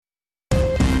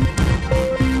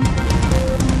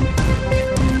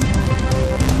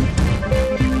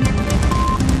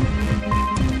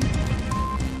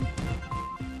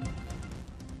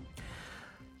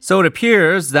So it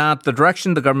appears that the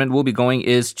direction the government will be going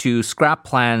is to scrap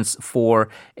plans for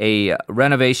a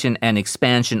renovation and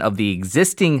expansion of the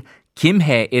existing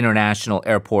Gimhae International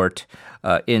Airport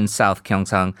in South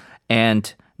Gyeongsang.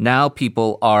 And now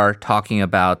people are talking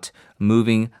about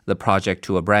moving the project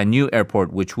to a brand new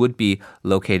airport, which would be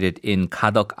located in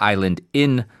Gadeokdo Island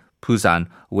in Busan,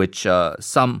 which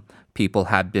some people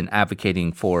have been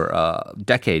advocating for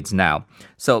decades now.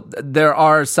 So there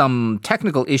are some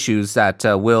technical issues that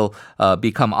will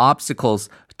become obstacles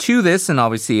to this, and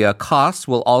obviously cost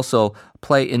will also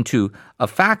play into a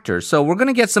factor. So we're going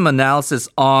to get some analysis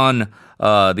on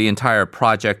the entire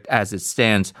project as it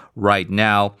stands right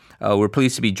now. We're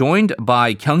pleased to be joined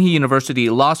by Kyung University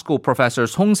Law School professor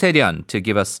Song Se-Ryun to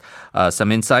give us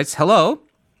some insights. Hello.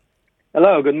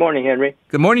 Hello. Good morning, Henry.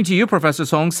 Good morning to you, Professor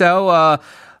Song. So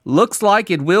looks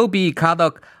like it will be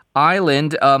Gadeokdo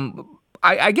Island.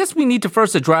 I guess we need to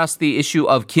first address the issue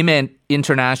of Gimhae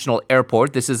International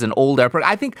Airport. This is an old airport.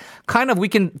 I think kind of we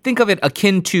can think of it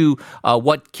akin to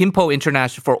what Gimpo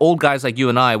International, for old guys like you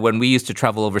and I, when we used to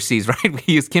travel overseas, right? We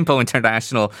used Gimpo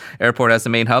International Airport as the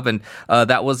main hub, and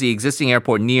that was the existing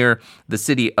airport near the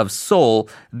city of Seoul.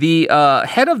 The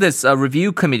head of this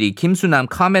review committee, Kim Su-nam,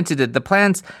 commented that the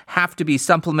plans have to be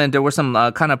supplemented. There were some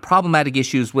kind of problematic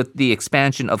issues with the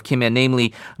expansion of Gimhae,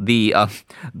 namely the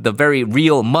very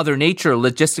real Mother Nature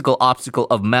logistical obstacle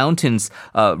of mountains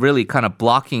really kind of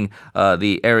blocking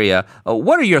the area.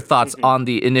 What are your thoughts on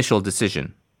the initial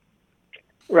decision?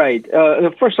 Right.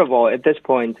 First of all, at this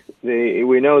point,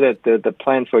 we know that the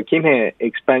plan for Gimhae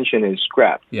expansion is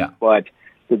scrapped. Yeah. But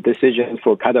the decision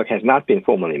for Gadeokdo has not been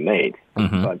formally made.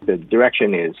 Mm-hmm. But the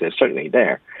direction is certainly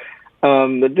there.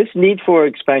 This need for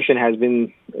expansion has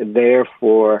been there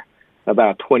for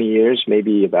about 20 years,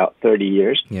 maybe about 30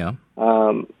 years. Yeah.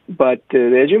 But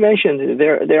as you mentioned,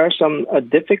 there are some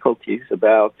difficulties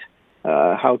about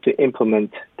how to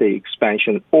implement the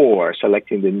expansion or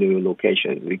selecting the new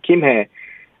location. The Gimhae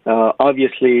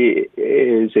obviously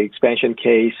is an expansion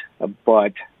case,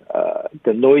 but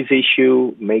the noise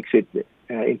issue makes it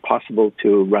impossible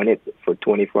to run it for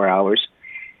 24 hours,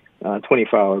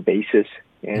 24-hour basis.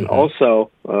 And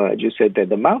also, as you said, that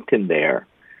the mountain there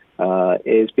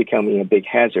is becoming a big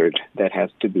hazard that has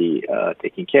to be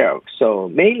taken care of. So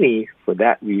mainly for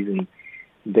that reason,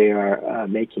 they are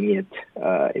making it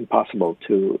impossible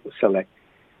to select,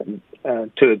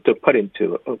 to put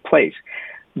into place.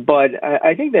 But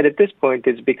I think that at this point,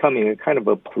 it's becoming a kind of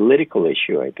a political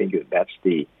issue. I think that's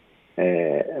the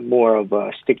more of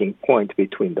a sticking point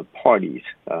between the parties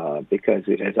because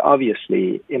it has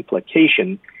obviously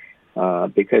implication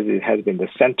because it has been the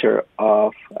center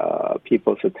of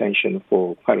people's attention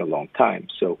for quite a long time.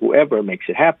 So whoever makes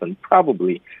it happen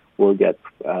probably will get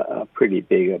pretty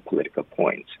big political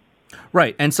points.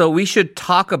 Right. And so we should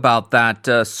talk about that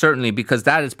certainly because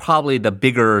that is probably the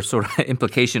bigger sort of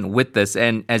implication with this.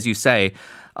 And as you say,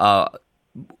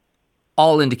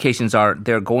 all indications are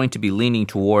they're going to be leaning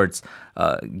towards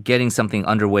getting something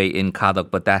underway in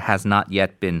Gadeokdo, but that has not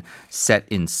yet been set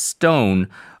in stone.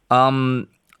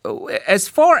 As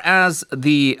far as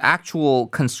the actual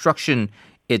construction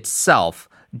itself,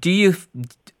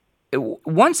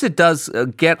 once it does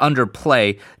get under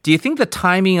play, do you think the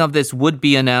timing of this would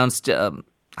be announced,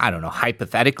 I don't know,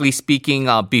 hypothetically speaking,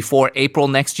 before April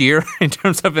next year in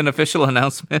terms of an official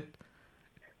announcement?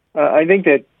 I think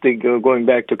that going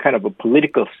back to kind of a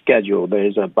political schedule,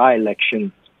 there's a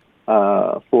by-election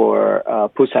for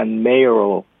Busan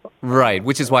mayoral. Right,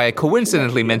 which is why I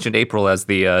coincidentally mentioned April as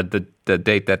the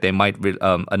date that they might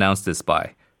announce this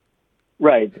by.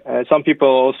 Right. Some people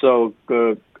also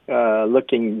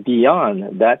looking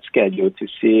beyond that schedule to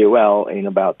see, well, in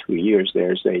about 2 years,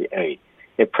 there's a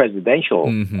presidential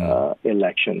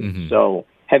election. Mm-hmm. So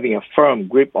having a firm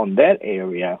grip on that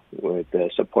area with the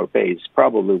support base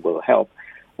probably will help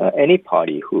any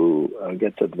party who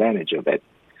gets advantage of it.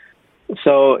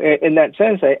 So in that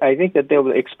sense, I think that they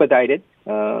will expedite it.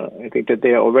 I think that they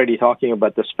are already talking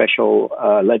about the special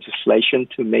legislation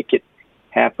to make it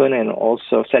happen and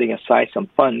also setting aside some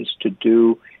funds to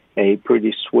do a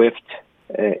pretty swift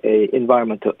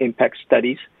environmental impact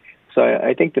studies. So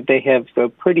I think that they have a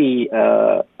pretty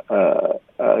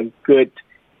good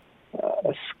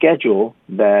schedule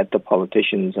that the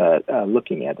politicians are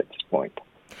looking at this point.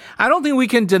 I don't think we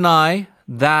can deny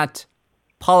that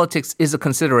politics is a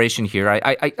consideration here.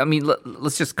 I mean,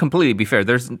 let's just completely be fair.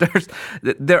 There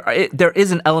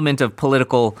is an element of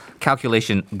political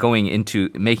calculation going into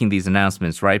making these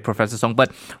announcements, right, Professor Song?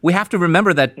 But we have to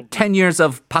remember that 10 years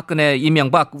of Park Geun-hye, Lee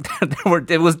Myung-bak,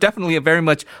 it was definitely a very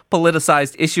much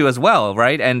politicized issue as well,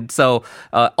 right? And so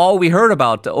all we heard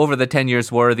about over the 10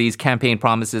 years were these campaign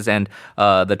promises and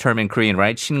the term in Korean,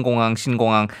 right?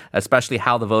 신공항, especially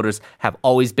how the voters have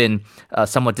always been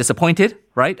somewhat disappointed,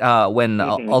 right? When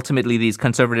ultimately these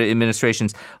conservative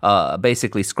administrations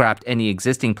basically scrapped any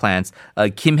existing plans.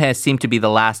 Gimhae seemed to be the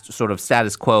last sort of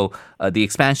status quo. The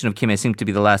expansion of Gimhae seemed to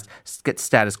be the last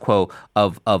status quo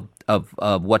of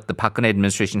what the Park Geun-hye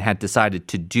administration had decided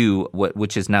to do,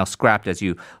 which is now scrapped as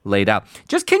you laid out.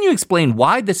 Just can you explain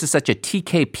why this is such a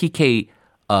TK-PK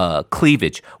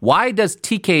cleavage? Why does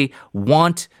TK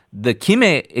want the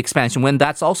Gimhae expansion when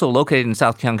that's also located in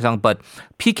South Gyeongsang, but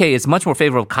PK is much more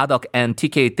favorable of Gadeokdo, and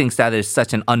TK thinks that is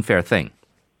such an unfair thing?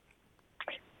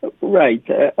 Right.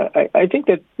 I think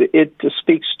that it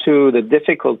speaks to the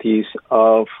difficulties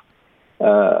of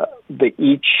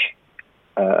each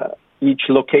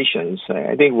locations.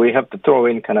 I think we have to throw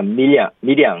in kind of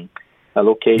Miryang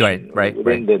location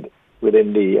within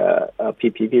the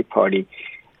PPP party.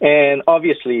 And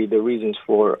obviously, the reasons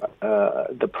for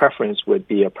the preference would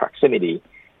be a proximity,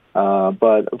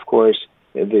 but of course,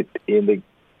 in the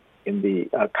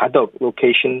Gadeokdo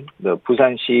location, the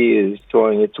Busan-si is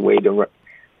throwing its weight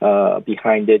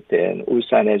behind it, and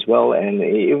Ulsan as well, and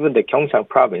even the Gyeongsang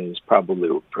province probably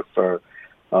would prefer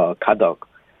Gadeokdo.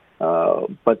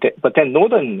 But then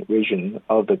northern region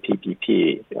of the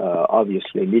PPP,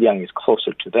 obviously, Miryang is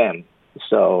closer to them,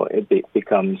 so it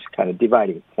becomes kind of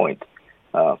dividing point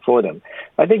for them.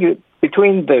 I think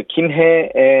between the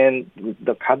Gimhae and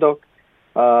the Gadeokdo,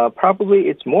 probably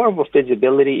it's more of a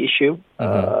feasibility issue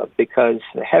because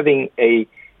having a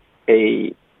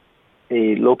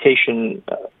location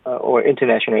or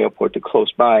international airport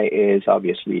close by is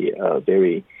obviously a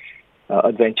very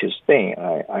advantageous thing.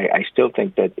 I still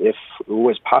think that if it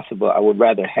was possible, I would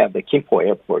rather have the Gimpo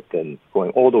airport than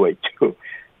going all the way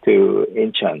to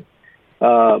Incheon.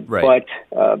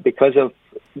 But because of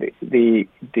the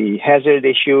hazard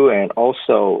issue, and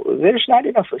also there's not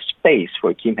enough space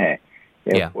for Gimhae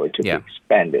Airport to be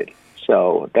expanded.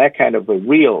 So that kind of a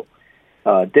real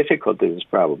difficulties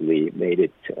probably made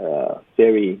it a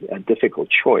very difficult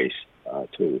choice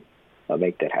to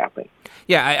make that happen.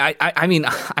 Yeah, I mean,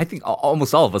 I think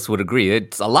almost all of us would agree.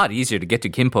 It's a lot easier to get to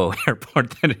Gimpo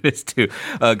Airport than it is to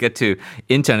get to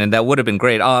Incheon, and that would have been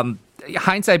great.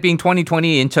 Hindsight being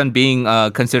 2020, Incheon being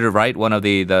considered one of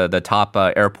the top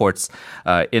airports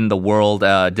in the world,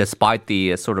 despite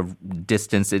the sort of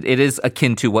distance, it is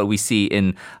akin to what we see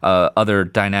in other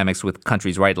dynamics with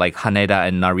countries, right? Like Haneda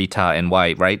and Narita, and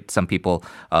why, right? Some people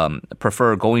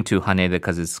prefer going to Haneda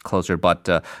because it's closer, but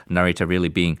Narita really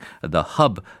being the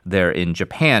hub there in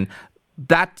Japan.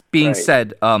 That being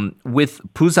said, with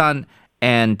Busan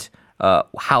and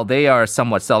how they are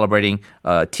somewhat celebrating,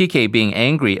 TK being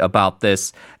angry about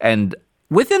this. And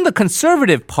within the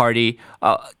Conservative Party,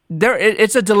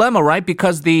 it's a dilemma, right?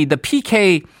 Because the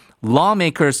PK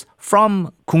lawmakers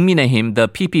from 국민의힘, the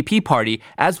PPP party,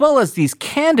 as well as these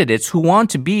candidates who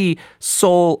want to be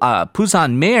Seoul,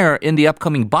 Busan mayor in the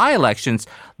upcoming by-elections,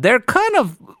 they're kind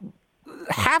of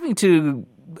having to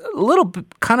a little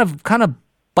bit kind of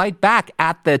bite back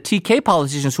at the TK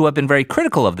politicians who have been very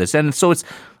critical of this. And so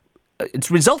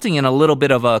it's resulting in a little bit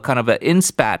of a kind of an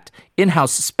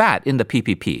in-house spat in the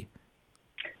PPP.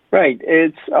 Right.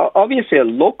 It's obviously a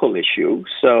local issue.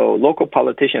 So local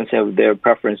politicians have their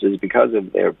preferences because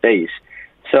of their base.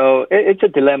 So it's a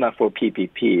dilemma for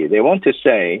PPP. They want to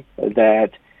say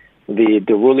that the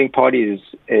ruling party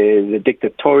is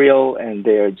dictatorial and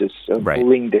they're just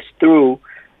pulling this through.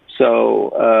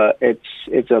 So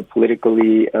it's a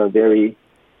politically very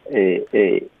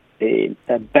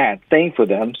a bad thing for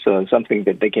them, so something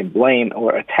that they can blame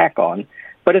or attack on.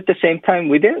 But at the same time,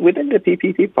 within the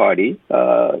PPP party,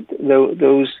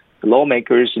 those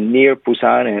lawmakers near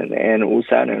Busan and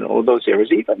Ulsan and all those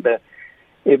areas, even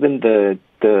the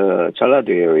Jeollado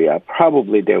area,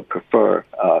 probably they'll prefer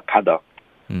Gadeokdo.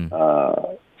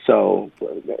 So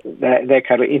that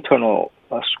kind of internal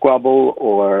squabble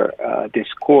or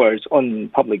discourse on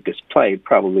public display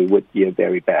probably would be a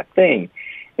very bad thing.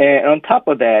 And on top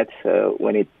of that,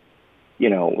 when it,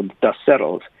 dust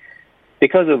settles,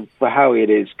 because of how it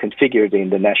is configured in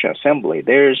the National Assembly,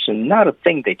 there's not a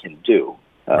thing they can do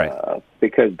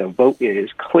because the vote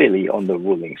is clearly on the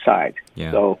ruling side.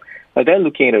 Yeah. So they're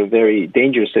looking at a very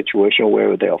dangerous situation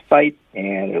where they'll fight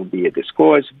and it'll be a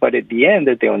discourse, but at the end,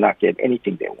 they will not get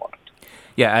anything they want.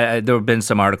 Yeah, there have been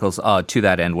some articles to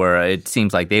that end where it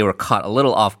seems like they were caught a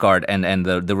little off guard, and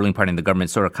the ruling party and the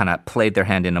government sort of kind of played their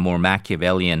hand in a more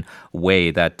Machiavellian way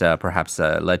that perhaps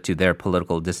led to their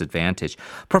political disadvantage.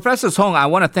 Professor Song, I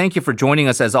want to thank you for joining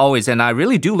us as always, and I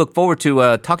really do look forward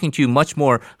to talking to you much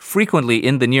more frequently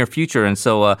in the near future. And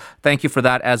so thank you for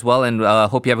that as well, and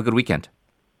hope you have a good weekend.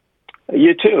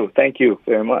 You too. Thank you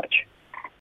very much.